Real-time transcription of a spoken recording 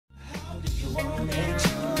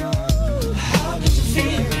How did you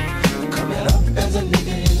feel coming up as a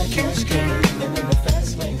nigga in the cash game and in the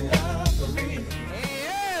fast lane?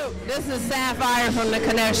 This is Sapphire from the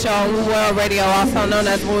KonnecT Show on World Radio, also known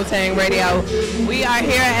as Wu-Tang Radio. We are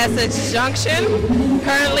here at Essex Junction.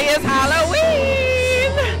 Currently it's Halloween.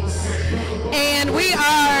 And we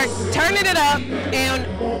are turning it up, and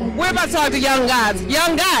we're about to talk to Young GOTS.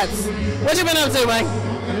 Young GOTS, what you been up to, man?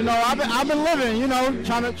 You know, I've been living, you know,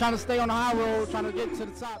 trying to stay on the high road, trying to get to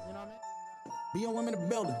the top, you know what I mean? Be a woman in the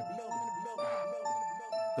building.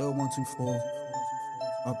 Bill 124,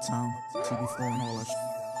 Uptown, TV4 and all that shit.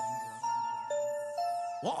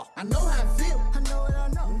 I know how I feel. I know what I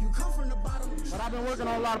know. You come from the bottom. But I've been working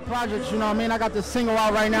on a lot of projects, you know what I mean? I got this single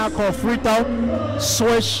out right now called Free Throw,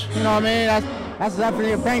 Swish, you know what I mean? That's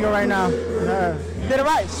definitely a banger right now. Yeah. You did it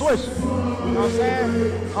right, Swish. You know what I'm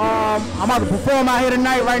saying? I'm about to perform out here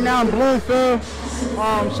tonight right now in Bloomfield.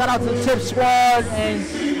 Shout out to the Tip Squad, and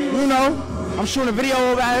you know, I'm shooting a video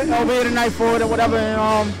over here tonight for it or whatever,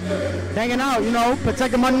 and hanging out, you know,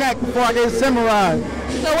 protecting my neck before I get samurai.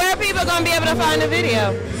 So where are people going to be able to find the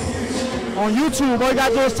video? On YouTube, all you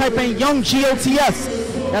gotta do is type in Young GOTS.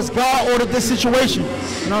 That's God ordered this situation.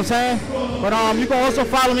 You know what I'm saying? But you can also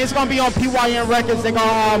follow me. It's gonna be on PYN Records. They're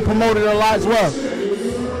gonna promote it a lot as well.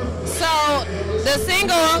 So the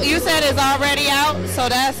single you said is already out, so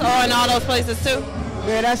that's on all those places too?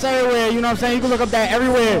 Yeah, that's everywhere. You know what I'm saying? You can look up that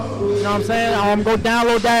everywhere. You know what I'm saying? Go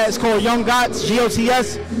download that. It's called Young GOTS,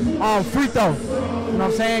 GOTS, Free Throw. You know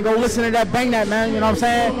what I'm saying? Go listen to that, bang that, man. You know what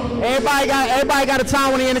I'm saying? Everybody got a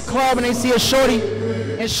time when they in the club and they see a shorty,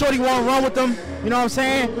 and shorty want to run with them. You know what I'm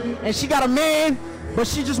saying? And she got a man, but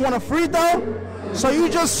she just want a free throw. So you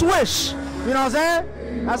just swish. You know what I'm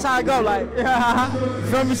saying? That's how I go. Like,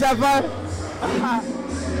 feel me, Sapphire?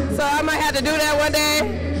 So I might have to do that one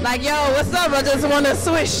day. Like, yo, what's up? I just want to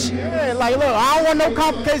swish. Yeah, like, look, I don't want no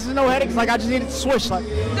complications, no headaches. Like, I just need to swish. Like,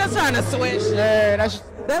 just trying to swish. Yeah,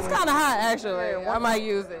 that's kind of hot, actually. I might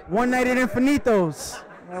use it. One night at Infinitos.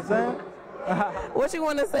 You know what I'm saying? What you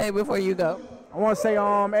want to say before you go? I want to say,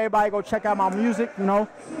 everybody go check out my music. You know,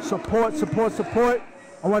 support.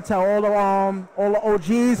 I want to tell all the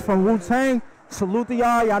OGs from Wu-Tang, salute to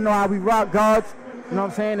y'all. Y'all know how we rock gods. You know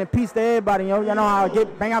what I'm saying? And peace to everybody. Y'all know how I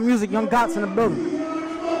bang out music. Young GOTS in the building.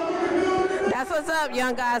 That's what's up.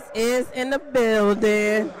 Young GOTS is in the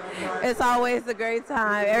building. It's always a great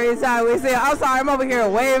time. Every time we see it. I'm sorry, I'm over here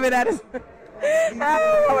waving at his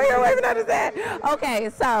head. Okay,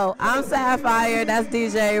 so I'm Sapphire. That's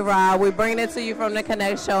DJ Rob. We bring it to you from the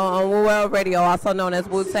KonnecT Show on World Radio, also known as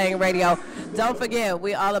Wu-Tang Radio. Don't forget,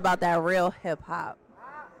 we all about that real hip hop.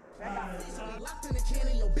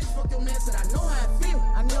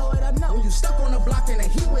 I know what I know. When you stuck on the block in the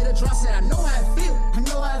heat with a drop, said I know how I feel. I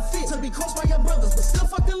know how I feel. To be coached by your brothers, but still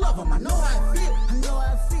fucking love them. I know how I feel. I know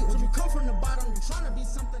how I feel.